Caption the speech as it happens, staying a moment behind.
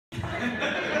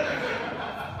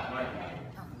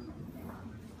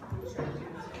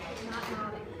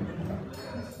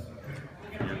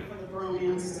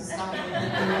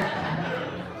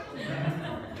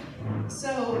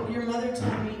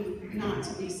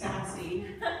sassy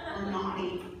or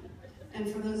naughty. And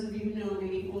for those of you who know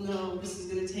me will know this is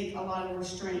going to take a lot of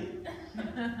restraint.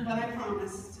 But I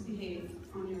promise to behave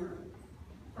on your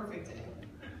perfect day.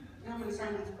 And I'm going to try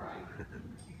not to cry.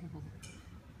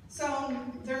 So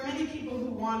there are many people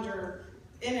who wander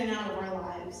in and out of our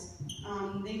lives.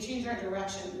 They change our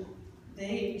direction.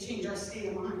 They change our state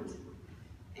of mind.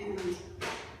 And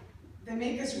they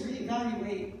make us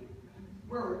reevaluate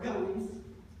where we're going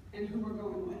and who we're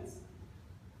going with.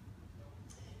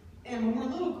 And when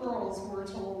we're little girls, we're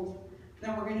told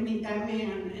that we're going to meet that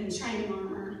man in shining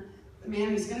armor, the man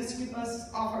who's going to sweep us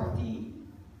off our feet,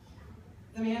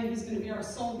 the man who's going to be our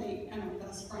soulmate and our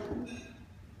best friend.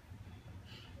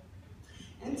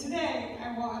 And today,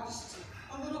 I watched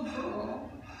a little girl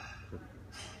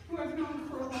who I've known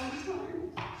for a long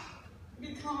time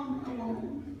become a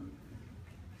woman.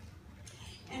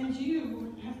 And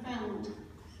you have found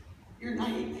your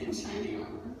knight in shining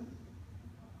armor.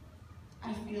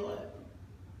 I feel it.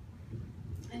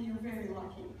 And you're very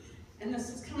lucky. And this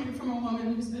is coming from a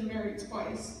woman who's been married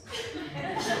twice.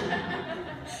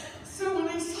 So when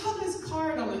I saw this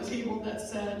card on the table that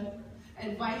said,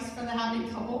 advice for the happy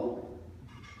couple,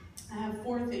 I have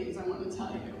 4 things I want to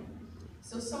tell you.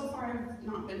 So far I've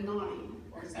not been naughty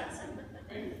or sassy,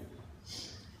 right?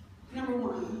 Number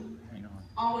 1,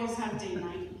 always have date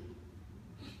night.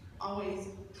 Always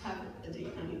have a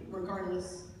date night,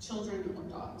 regardless, children or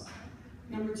dogs.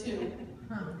 Number 2,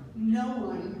 no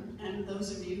one, and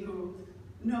those of you who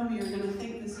know me are going to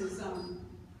think this is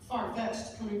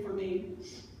far-fetched coming from me,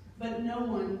 but no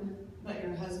one but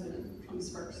your husband comes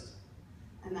first,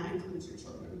 and that includes your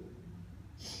children.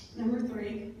 Number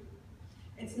 3,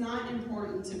 it's not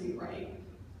important to be right.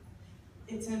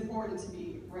 It's important to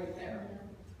be right there.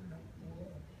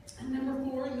 And number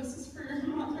 4, and this is for your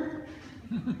mother,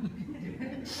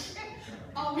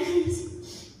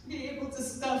 always be able to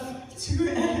stuff 2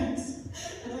 eggs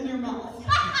in your mouth.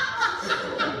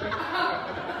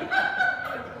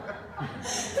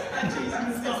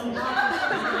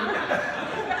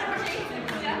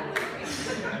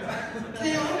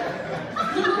 Kayla,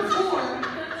 number 4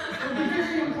 will be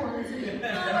very important to you. I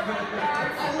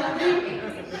love you.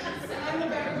 I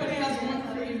hope everybody has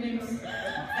wonderful evenings,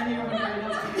 and you have a great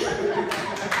night.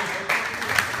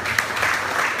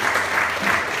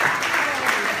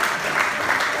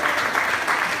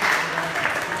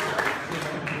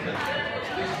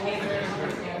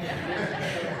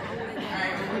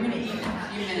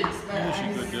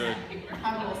 I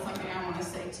have a little something I want to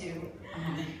say too.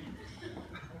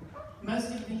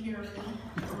 Most of you here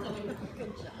have a really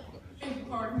big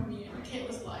part of me and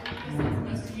Kayla's life, because as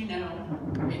most of you know,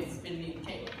 it's been me and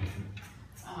Kayla.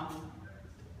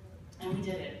 And we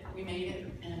did it. We made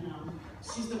it. And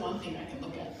she's the one thing I can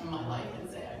look at in my life and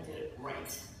say I did it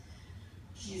right.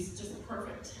 She's just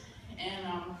perfect.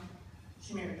 And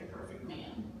she married the perfect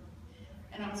man.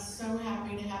 And I'm so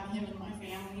happy to have him in my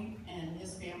family and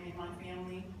his family in my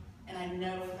family. And I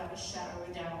know without a shadow of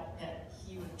a doubt that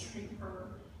he would treat her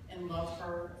and love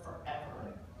her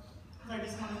forever. So I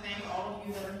just want to thank all of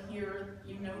you that are here.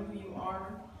 You know who you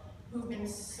are, who've been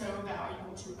so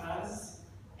valuable to us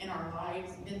in our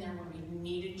lives, been there when we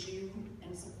needed you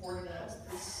and supported us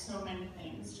through so many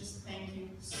things. Just thank you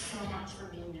so much for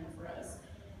being there for us.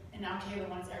 And now Kayla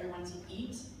wants everyone to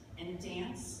eat and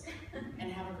dance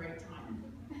and have a great time.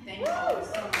 Thank you all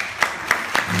so much.